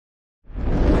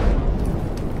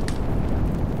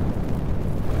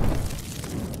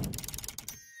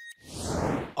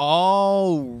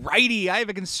Alrighty, I have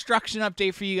a construction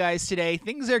update for you guys today.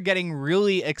 Things are getting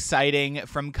really exciting,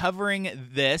 from covering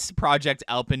this Project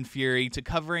AlpenFury to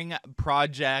covering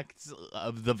projects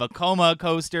of the Vekoma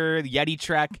coaster, the Yeti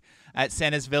Trek at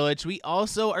Santa's Village. We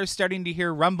also are starting to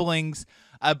hear rumblings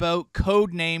about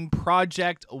codename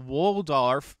Project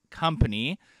Waldorf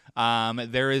Company.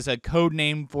 There is a code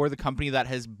name for the company that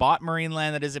has bought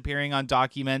Marineland that is appearing on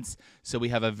documents. So we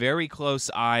have a very close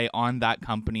eye on that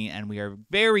company, and we are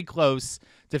very close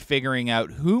to figuring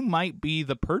out who might be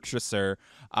the purchaser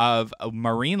of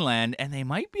Marineland, and they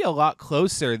might be a lot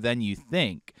closer than you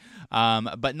think.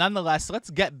 But nonetheless, let's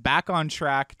get back on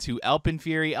track to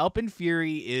AlpenFury.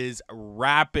 AlpenFury is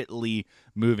rapidly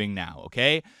moving now,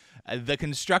 okay? The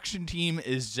construction team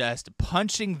is just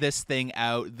punching this thing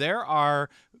out. There are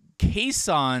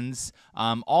caissons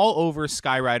all over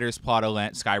Skyflyer's plot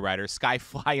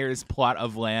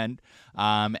of land,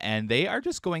 and they are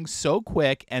just going so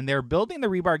quick, and they're building the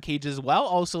rebar cages while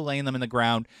also laying them in the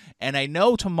ground. And I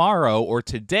know tomorrow or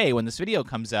today, when this video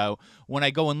comes out, when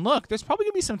I go and look, there's probably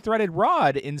gonna be some threaded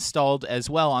rod installed as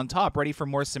well on top, ready for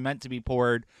more cement to be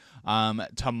poured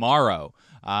tomorrow.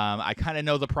 I kind of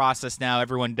know the process now.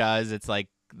 Everyone does. It's like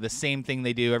the same thing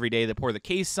they do every day. They pour the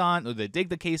caisson, or they dig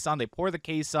the caisson, they pour the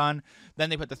caisson, then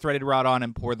they put the threaded rod on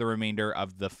and pour the remainder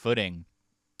of the footing.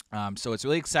 So it's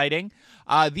really exciting.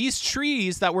 These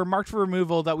trees that were marked for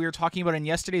removal that we were talking about in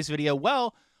yesterday's video,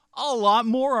 well, a lot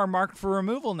more are marked for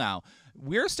removal now.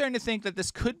 We're starting to think that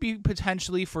this could be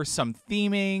potentially for some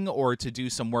theming or to do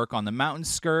some work on the mountain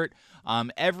skirt.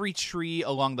 Every tree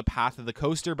along the path of the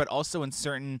coaster, but also in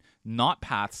certain not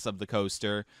paths of the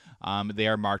coaster, they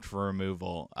are marked for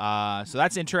removal. So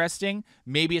that's interesting.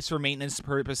 Maybe it's for maintenance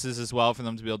purposes as well, for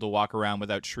them to be able to walk around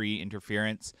without tree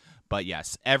interference. But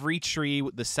yes, every tree,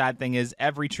 the sad thing is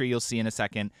every tree you'll see in a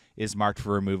second is marked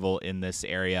for removal in this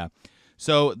area.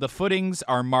 So the footings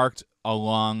are marked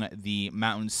along the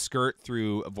mountain skirt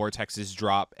through Vortex's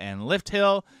drop and lift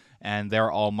hill, and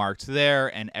they're all marked there,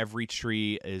 and every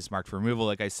tree is marked for removal,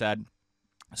 like I said.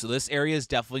 So this area is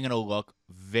definitely going to look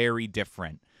very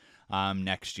different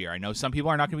next year. I know some people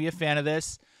are not going to be a fan of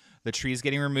this. The trees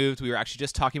getting removed. We were actually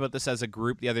just talking about this as a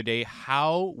group the other day,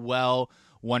 how well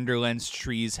Wonderland's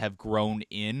trees have grown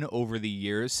in over the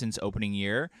years since opening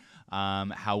year.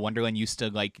 How Wonderland used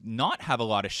to not have a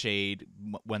lot of shade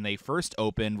when they first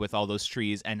opened with all those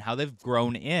trees, and how they've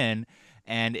grown in,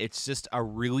 and it's just a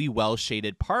really well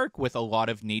shaded park with a lot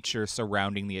of nature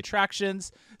surrounding the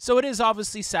attractions. So it is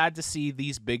obviously sad to see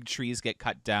these big trees get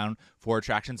cut down for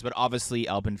attractions, but obviously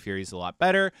AlpenFury is a lot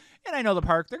better, and I know the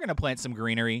park, they're going to plant some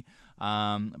greenery.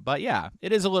 But yeah,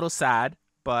 it is a little sad,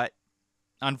 but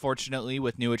unfortunately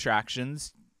with new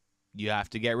attractions, you have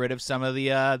to get rid of some of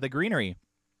the greenery.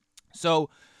 So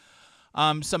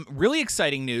some really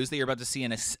exciting news that you're about to see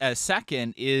in a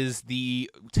second is the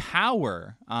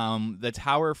tower. The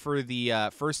tower for the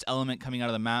first element coming out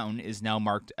of the mountain is now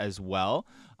marked as well.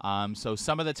 So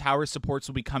some of the tower supports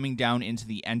will be coming down into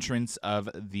the entrance of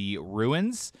the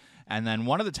ruins. And then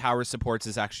one of the tower supports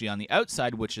is actually on the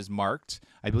outside, which is marked.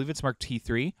 I believe it's marked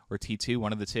T3 or T2,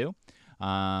 one of the two.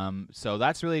 So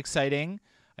that's really exciting.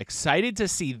 Excited to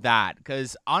see that,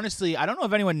 because honestly, I don't know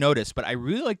if anyone noticed, but I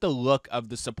really like the look of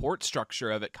the support structure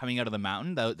of it coming out of the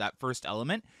mountain, that first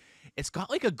element. It's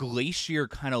got like a glacier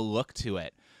kind of look to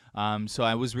it. So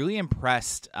I was really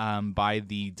impressed by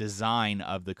the design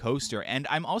of the coaster, and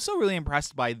I'm also really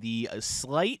impressed by the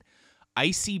slight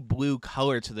icy blue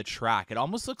color to the track. It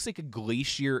almost looks like a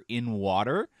glacier in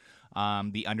water,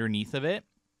 the underneath of it.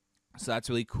 So that's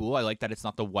really cool. I like that it's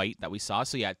not the white that we saw.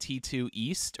 So yeah, T2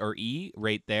 East or E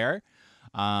right there.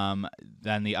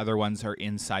 Then the other ones are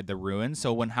inside the ruins.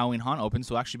 So when Halloween Haunt opens,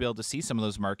 we'll actually be able to see some of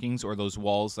those markings or those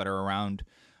walls that are around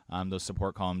those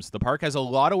support columns. The park has a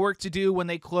lot of work to do when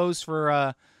they close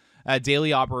for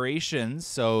daily operations.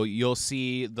 So you'll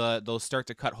see they'll start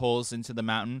to cut holes into the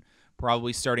mountain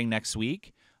probably starting next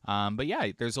week. But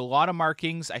yeah, there's a lot of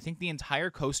markings. I think the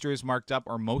entire coaster is marked up,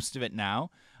 or most of it now.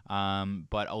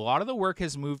 But a lot of the work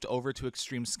has moved over to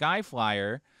Extreme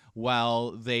Skyflyer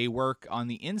while they work on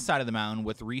the inside of the mountain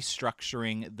with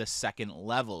restructuring the second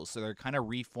level. So they're kind of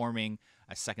reforming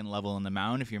a second level in the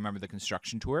mountain, if you remember the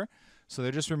construction tour. So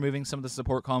they're just removing some of the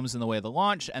support columns in the way of the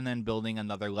launch and then building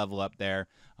another level up there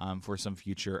for some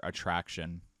future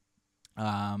attraction.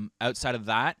 Outside of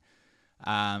that,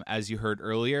 as you heard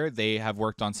earlier, they have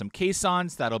worked on some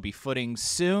caissons that'll be footing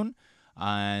soon.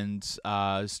 And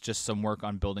it's just some work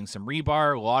on building some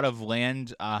rebar. A lot of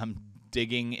land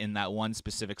digging in that one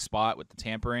specific spot with the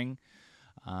tampering.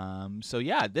 So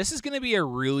yeah, this is going to be a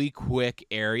really quick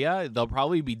area. They'll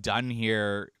probably be done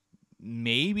here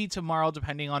maybe tomorrow,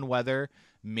 depending on weather.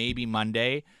 maybe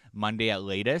Monday at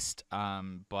latest.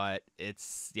 But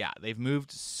they've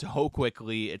moved so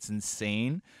quickly. It's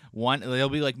insane. There'll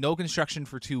be like no construction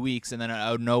for 2 weeks, and then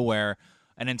out of nowhere,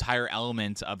 an entire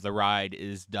element of the ride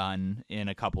is done in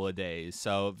a couple of days.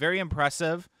 So very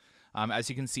impressive. As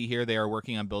you can see here, they are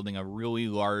working on building a really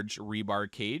large rebar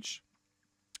cage,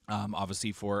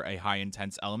 obviously for a high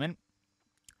intense element.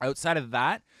 Outside of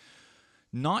that,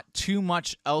 not too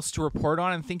much else to report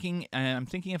on. I'm thinking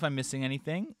if I'm missing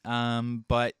anything.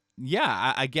 But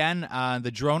yeah, again,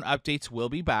 the drone updates will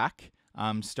be back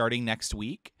starting next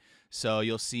week. So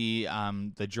you'll see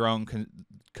the drone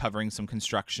covering some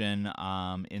construction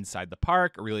inside the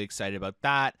park. Really excited about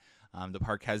that. The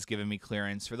park has given me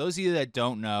clearance. For those of you that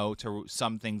don't know, to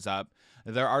sum things up,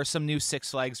 there are some new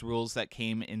Six Flags rules that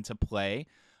came into play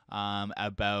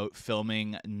about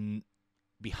filming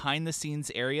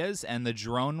behind-the-scenes areas, and the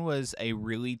drone was a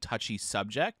really touchy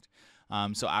subject.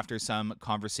 So after some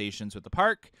conversations with the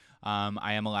park,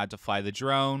 I am allowed to fly the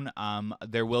drone.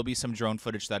 There will be some drone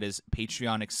footage that is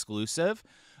Patreon exclusive,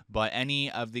 but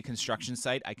any of the construction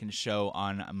site I can show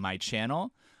on my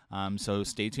channel. So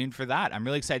stay tuned for that. I'm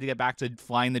really excited to get back to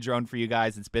flying the drone for you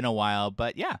guys. It's been a while,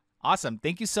 but yeah, awesome.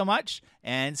 Thank you so much,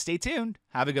 and stay tuned.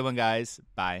 Have a good one, guys.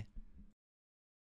 Bye.